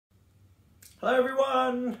Hello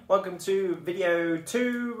everyone, welcome to video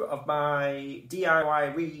 2 of my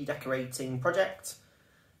DIY redecorating project.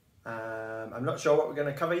 I'm not sure what we're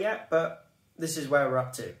going to cover yet, but this is where we're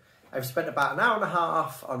up to. I've spent about an hour and a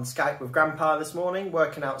half on Skype with Grandpa this morning,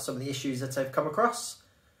 working out some of the issues that I've come across.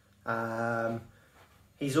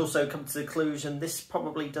 He's also come to the conclusion this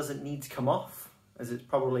probably doesn't need to come off, as it's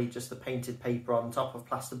probably just the painted paper on top of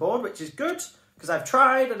plasterboard, which is good, because I've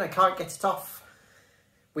tried and I can't get it off.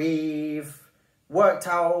 We've worked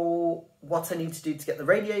out what I need to do to get the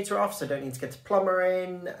radiator off, so I don't need to get a plumber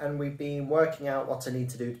in, and we've been working out what I need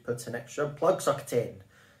to do to put an extra plug socket in.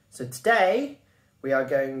 So today we are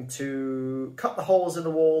going to cut the holes in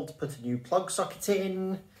the wall to put a new plug socket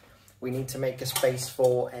in. We need to make a space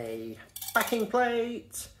for a backing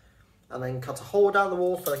plate, and then cut a hole down the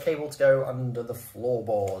wall for the cable to go under the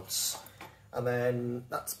floorboards. And then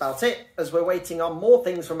that's about it, as we're waiting on more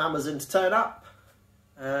things from Amazon to turn up.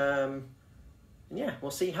 Yeah,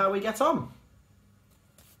 we'll see how we get on.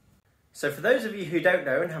 So for those of you who don't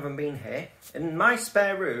know and haven't been here, in my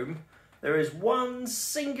spare room, there is one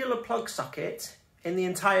singular plug socket in the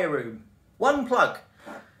entire room. One plug.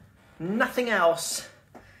 Nothing else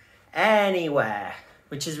anywhere,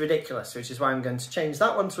 which is ridiculous, which is why I'm going to change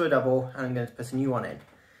that one to a double and I'm going to put a new one in.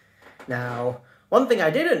 Now, one thing I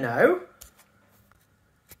didn't know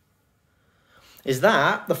is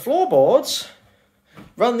that the floorboards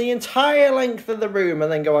run the entire length of the room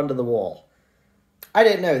and then go under the wall. I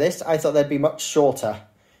didn't know this. I thought they'd be much shorter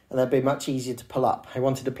and they'd be much easier to pull up. I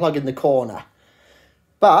wanted to plug in the corner.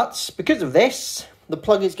 But because of this, the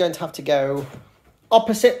plug is going to have to go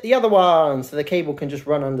opposite the other one, so the cable can just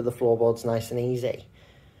run under the floorboards nice and easy.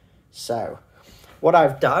 So what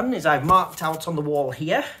I've done is I've marked out on the wall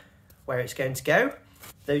here where it's going to go.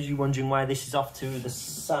 Those of you wondering why this is off to the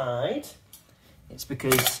side, it's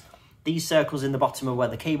because these circles in the bottom are where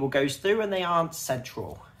the cable goes through and they aren't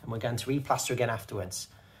central. And we're going to replaster again afterwards.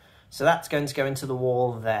 So that's going to go into the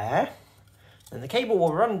wall there. And the cable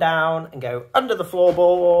will run down and go under the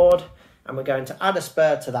floorboard. And we're going to add a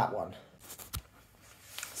spur to that one.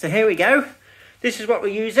 So here we go. This is what we're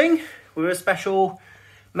using with a special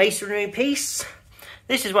masonry piece.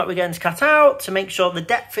 This is what we're going to cut out to make sure the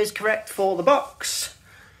depth is correct for the box.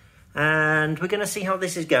 And we're going to see how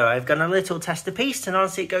this is going. I've got a little tester piece and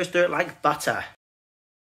honestly it goes through it like butter.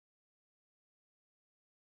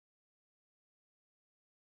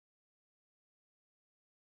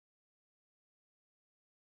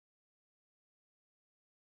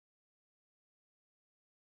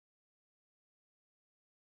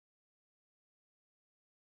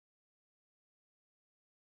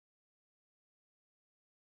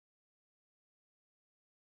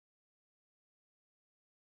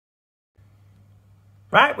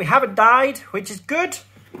 Right, we haven't died, which is good.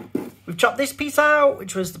 We've chopped this piece out,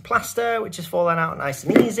 which was the plaster, which has fallen out nice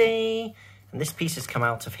and easy. And this piece has come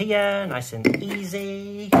out of here, nice and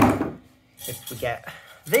easy. If we get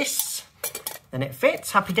this, then it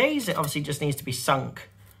fits. Happy days. It obviously just needs to be sunk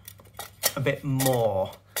a bit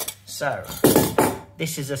more. So,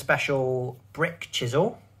 this is a special brick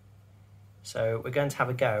chisel. So we're going to have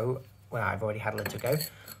a go, well, I've already had a little go,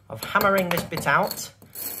 of hammering this bit out,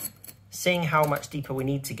 seeing how much deeper we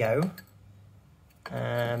need to go.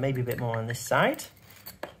 Maybe a bit more on this side.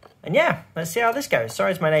 And yeah, let's see how this goes.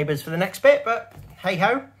 Sorry to my neighbours for the next bit, but hey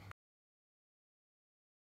ho.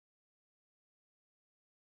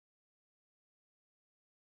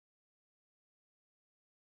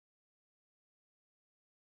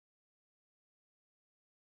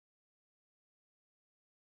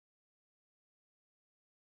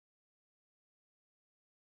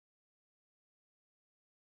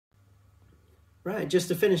 Right, just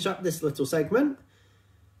to finish up this little segment.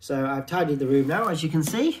 So I've tidied the room now, as you can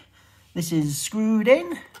see. This is screwed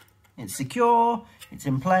in, it's secure, it's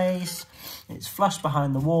in place, it's flush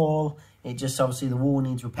behind the wall. It just, obviously the wall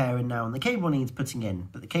needs repairing now and the cable needs putting in.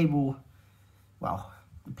 But the cable, well,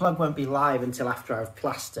 the plug won't be live until after I've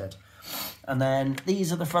plastered. And then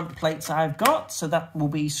these are the front plates I've got, so that will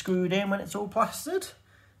be screwed in when it's all plastered.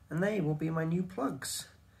 And they will be my new plugs.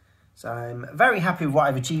 So I'm very happy with what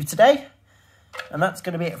I've achieved today. And that's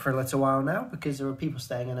going to be it for a little while now, because there are people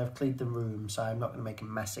staying and I've cleaned the room, so I'm not going to make a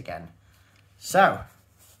mess again. So,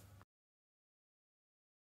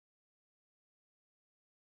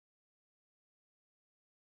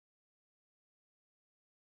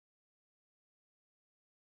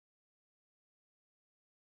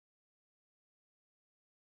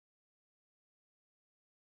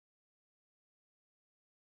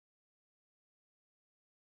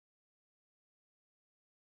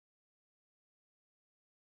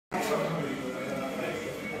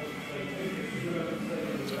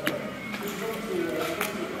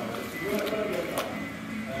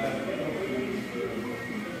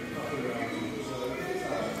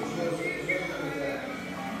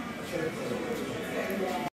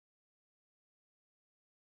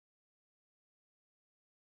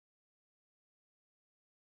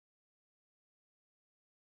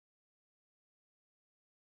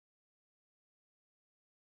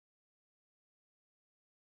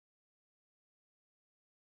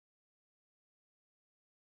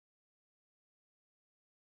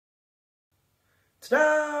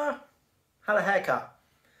 Ta-da! Had a haircut.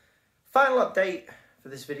 Final update for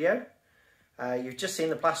this video. You've just seen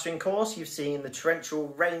the plastering course. You've seen the torrential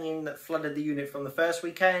rain that flooded the unit from the first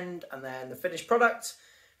weekend, and then the finished product.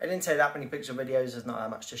 I didn't take that many picture videos. There's not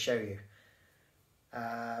that much to show you.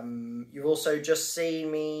 You've also just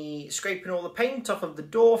seen me scraping all the paint off of the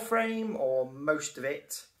door frame, or most of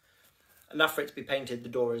it. Enough for it to be painted. The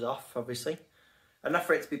door is off, obviously. Enough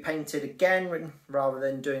for it to be painted again, rather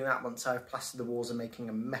than doing that once I've plastered the walls and making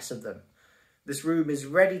a mess of them. This room is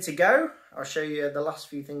ready to go. I'll show you the last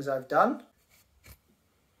few things I've done.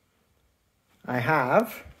 I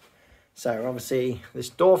have, so obviously this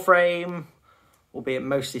door frame, albeit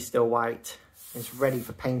mostly still white, is ready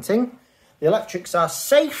for painting. The electrics are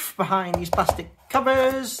safe behind these plastic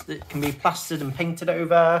covers that can be plastered and painted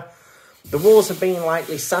over. The walls have been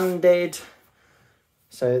lightly sanded,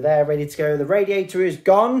 so they're ready to go. The radiator is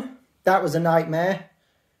gone. That was a nightmare.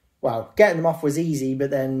 Well, getting them off was easy,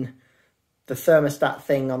 but then the thermostat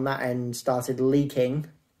thing on that end started leaking.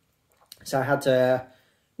 So I had to,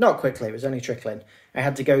 not quickly, it was only trickling. I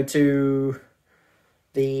had to go to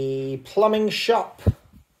the plumbing shop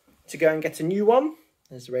to go and get a new one.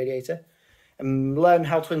 There's the radiator. And learn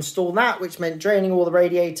how to install that, which meant draining all the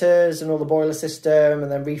radiators and all the boiler system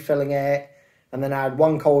and then refilling it. And then I had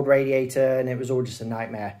one cold radiator and it was all just a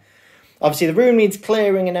nightmare. Obviously the room needs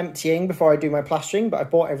clearing and emptying before I do my plastering, but I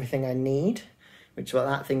bought everything I need, which is what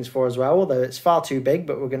that thing's for as well, although it's far too big,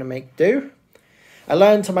 but we're going to make do. I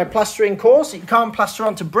learned on my plastering course that you can't plaster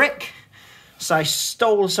onto brick, so I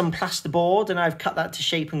stole some plasterboard and I've cut that to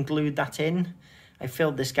shape and glued that in. I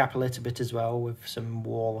filled this gap a little bit as well with some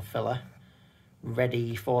wall filler,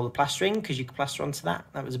 ready for the plastering, because you can plaster onto that.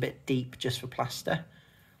 That was a bit deep just for plaster.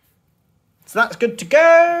 So that's good to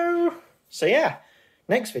go. So yeah,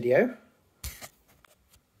 next video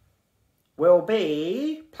will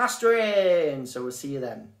be plastering. So we'll see you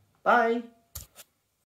then. Bye.